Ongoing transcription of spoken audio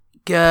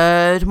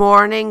Good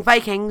morning,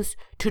 Vikings.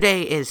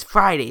 Today is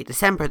Friday,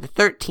 December the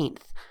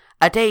 13th,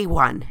 a day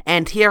one,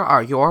 and here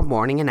are your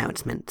morning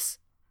announcements.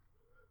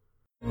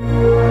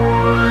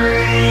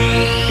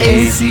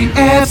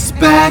 ACF's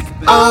back,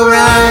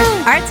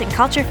 alright! Arts and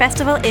Culture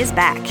Festival is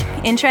back.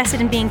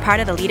 Interested in being part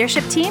of the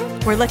leadership team?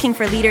 We're looking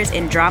for leaders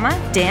in drama,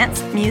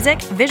 dance,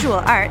 music, visual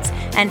arts,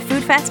 and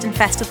food fest and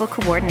festival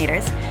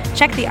coordinators.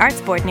 Check the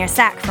Arts Board near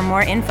SAC for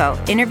more info.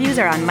 Interviews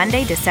are on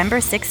Monday, December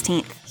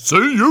 16th. See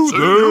you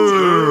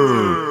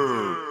there!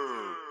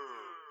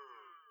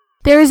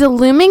 There is a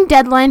looming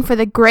deadline for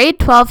the Grade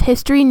 12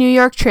 History New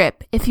York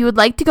trip. If you would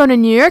like to go to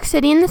New York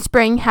City in the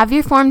spring, have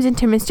your forms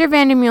into Mr.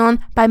 Vandermeulen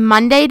by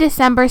Monday,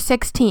 December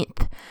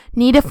 16th.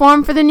 Need a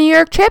form for the New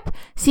York trip?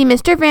 See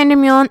Mr.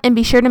 Vandermeulen and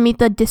be sure to meet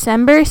the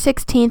December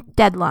 16th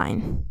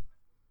deadline.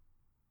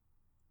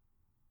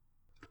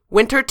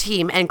 Winter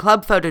Team and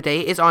Club Photo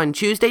Day is on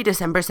Tuesday,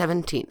 December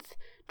 17th.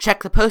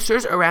 Check the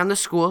posters around the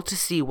school to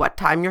see what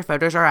time your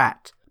photos are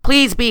at.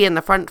 Please be in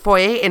the front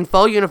foyer in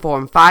full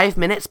uniform 5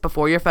 minutes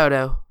before your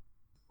photo.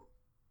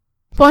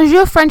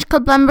 Bonjour French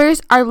Club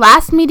members, our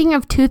last meeting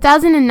of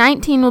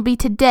 2019 will be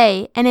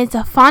today, and it's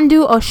a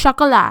fondue au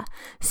chocolat.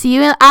 See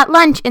you at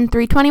lunch in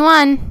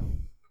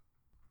 321.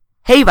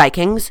 Hey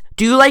Vikings,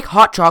 do you like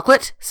hot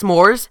chocolate,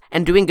 s'mores,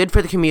 and doing good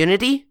for the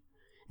community?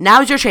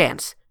 Now's your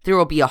chance. There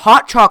will be a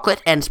hot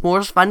chocolate and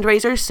s'mores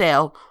fundraiser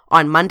sale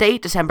on Monday,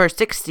 December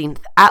 16th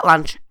at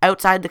lunch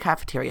outside the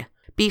cafeteria.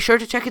 Be sure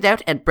to check it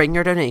out and bring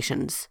your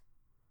donations.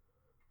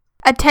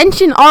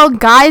 Attention all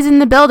guys in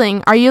the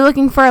building. Are you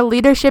looking for a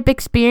leadership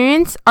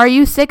experience? Are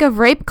you sick of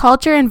rape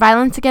culture and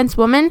violence against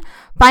women?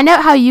 Find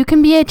out how you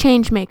can be a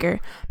change maker.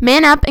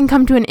 Man up and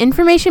come to an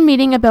information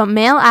meeting about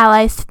male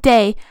allies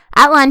today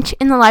at lunch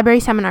in the library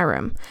seminar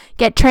room.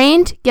 Get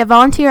trained, get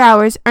volunteer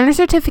hours, earn a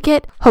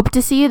certificate. Hope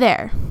to see you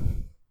there.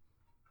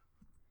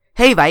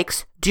 Hey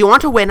Vikes, do you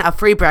want to win a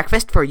free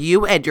breakfast for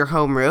you and your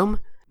homeroom?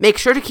 Make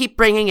sure to keep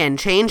bringing in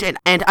change and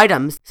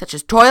items such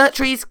as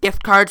toiletries,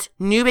 gift cards,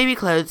 new baby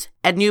clothes,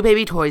 and new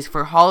baby toys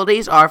for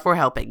holidays or for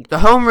helping. The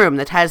homeroom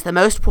that has the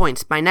most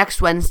points by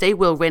next Wednesday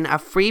will win a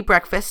free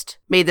breakfast.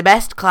 May the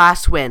best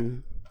class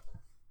win.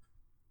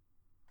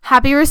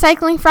 Happy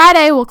Recycling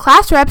Friday. Will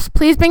class reps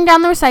please bring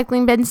down the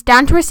recycling bins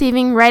down to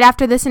receiving right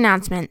after this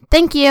announcement?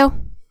 Thank you.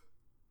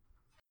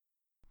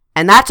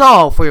 And that's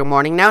all for your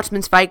morning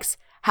announcements, Vikes.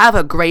 Have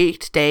a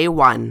great day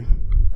one.